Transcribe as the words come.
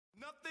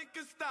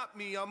Nothing can stop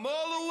me. I'm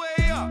all the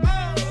way up.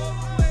 All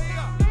the way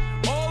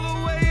up. All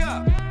the way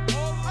up.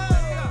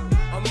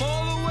 I'm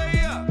all the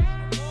way up.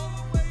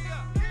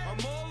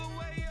 I'm all the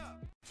way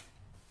up.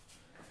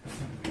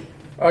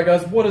 Alright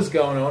guys, what is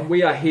going on?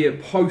 We are here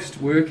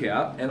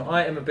post-workout and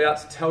I am about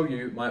to tell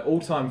you my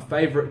all-time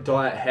favourite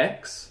diet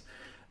hacks.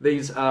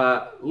 These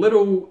are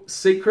little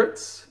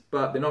secrets,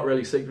 but they're not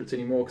really secrets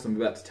anymore because I'm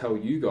about to tell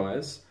you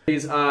guys.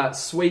 These are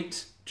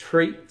sweet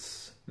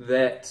treats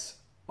that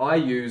I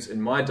use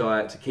in my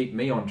diet to keep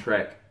me on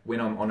track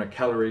when I'm on a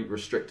calorie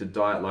restricted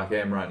diet like I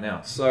am right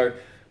now. So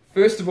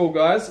first of all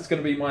guys, it's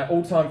going to be my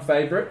all-time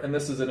favourite, and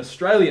this is an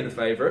Australian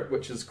favourite,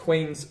 which is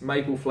Queen's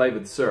maple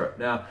flavoured syrup.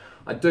 Now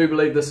I do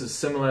believe this is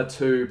similar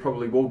to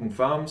probably Walden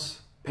Farms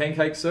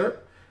pancake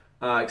syrup,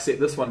 except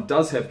this one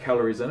does have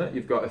calories in it.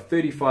 You've got a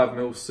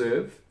 35ml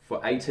serve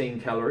for 18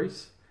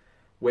 calories,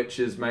 which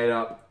is made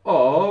up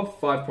of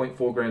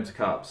 5.4 grams of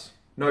carbs.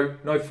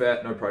 No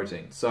fat, no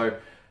protein. So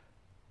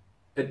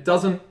it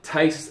doesn't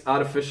taste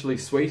artificially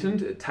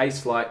sweetened. It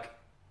tastes like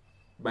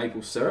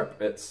maple syrup.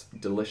 It's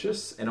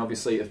delicious. And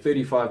obviously a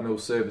 35ml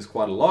serve is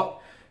quite a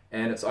lot,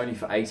 and it's only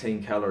for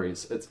 18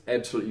 calories. It's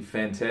absolutely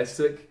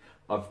fantastic.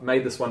 I've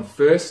made this one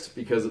first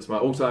because it's my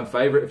all-time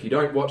favorite. If you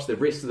don't watch the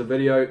rest of the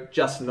video,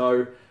 just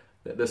know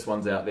that this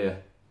one's out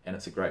there and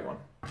it's a great one.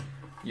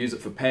 Use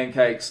it for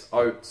pancakes,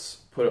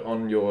 oats, put it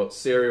on your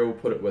cereal,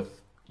 put it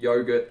with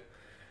yogurt,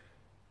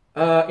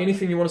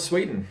 anything you want to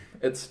sweeten.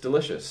 It's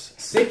delicious.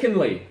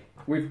 Secondly,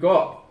 we've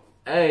got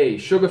a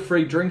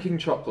sugar-free drinking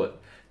chocolate.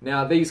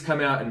 Now these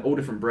come out in all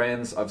different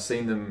brands. I've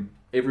seen them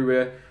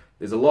everywhere.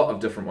 There's a lot of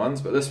different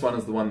ones, but this one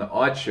is the one that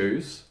I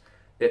choose.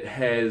 It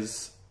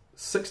has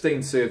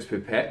 16 serves per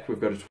pack. We've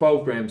got a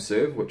 12-gram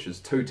serve, which is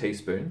 2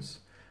 teaspoons,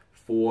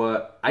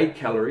 for 8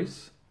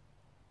 calories,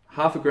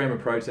 half a gram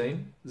of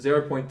protein,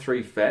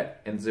 0.3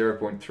 fat, and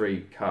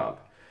 0.3 carb.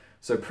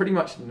 So pretty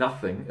much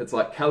nothing. It's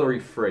like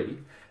calorie-free,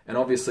 and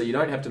obviously you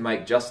don't have to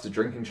make just a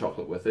drinking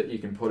chocolate with it. You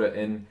can put it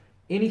in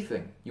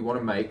anything you want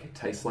to make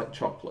taste like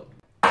chocolate.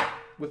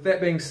 With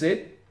that being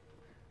said,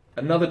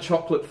 another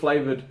chocolate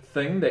flavored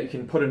thing that you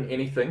can put in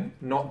anything,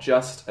 not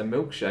just a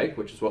milkshake,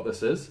 which is what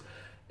this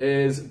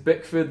is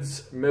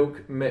Bickford's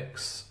Milk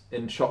Mix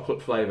in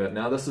chocolate flavor.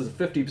 Now this is a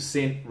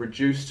 50%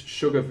 reduced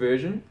sugar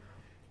version.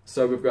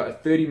 So we've got a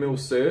 30ml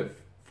serve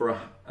for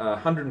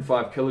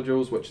 105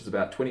 kilojoules, which is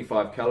about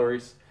 25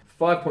 calories,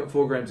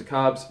 5.4 grams of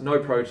carbs, no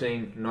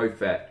protein, no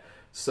fat.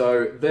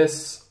 So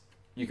this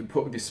you can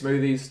put with your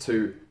smoothies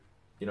to,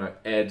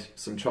 add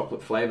some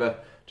chocolate flavor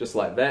just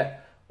like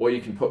that, or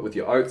you can put with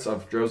your oats.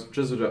 I've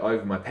drizzled it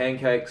over my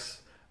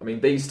pancakes. I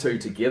mean, these two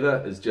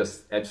together is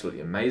just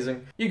absolutely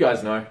amazing. You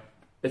guys know,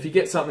 if you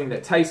get something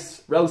that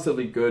tastes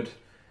relatively good,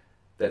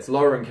 that's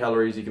lower in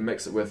calories, you can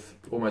mix it with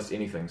almost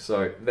anything.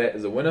 So that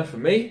is a winner for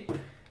me.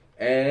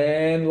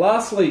 And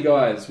lastly,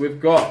 guys,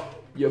 we've got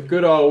your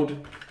good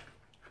old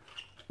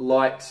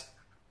light,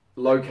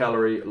 low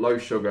calorie, low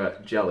sugar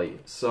jelly.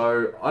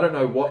 So I don't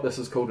know what this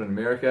is called in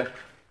America.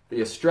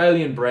 The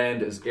Australian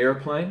brand is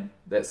Aeroplane.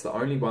 That's the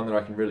only one that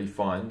I can really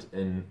find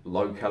in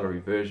low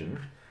calorie version.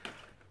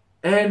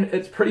 And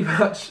it's pretty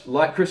much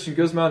like Christian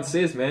Guzman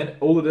says, man,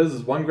 all it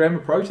is 1 gram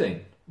of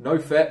protein. No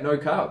fat, no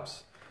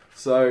carbs.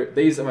 So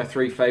these are my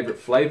 3 favorite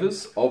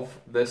flavors of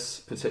this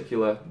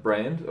particular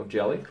brand of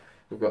jelly.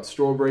 We've got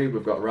strawberry,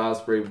 we've got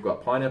raspberry, we've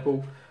got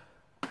pineapple.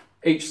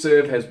 Each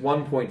serve has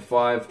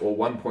 1.5 or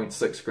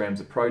 1.6 grams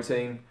of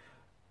protein,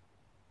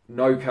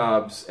 no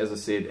carbs, as I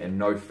said, and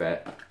no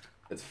fat.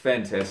 It's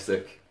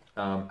fantastic.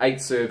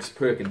 8 serves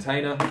per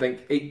container. I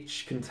think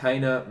each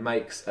container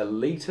makes a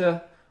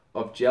litre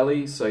of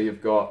jelly, so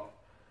you've got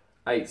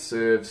 8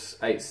 serves,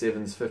 8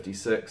 sevens,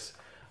 56.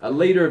 A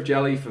litre of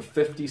jelly for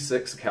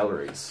 56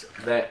 calories.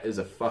 That is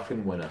a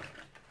fucking winner.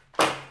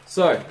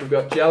 So, we've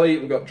got jelly,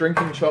 we've got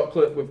drinking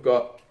chocolate, we've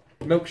got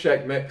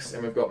milkshake mix,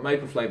 and we've got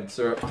maple flavoured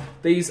syrup.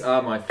 These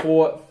are my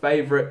 4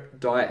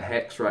 favourite diet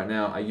hacks right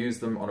now. I use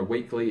them on a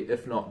weekly,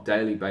 if not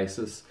daily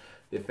basis.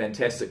 They're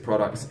fantastic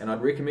products, and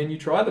I'd recommend you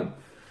try them.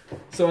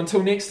 So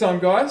until next time,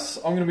 guys,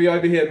 I'm going to be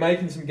over here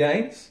making some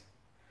gains,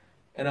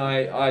 and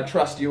I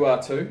trust you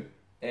are too.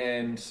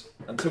 And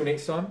until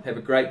next time, have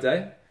a great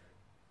day.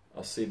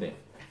 I'll see you then.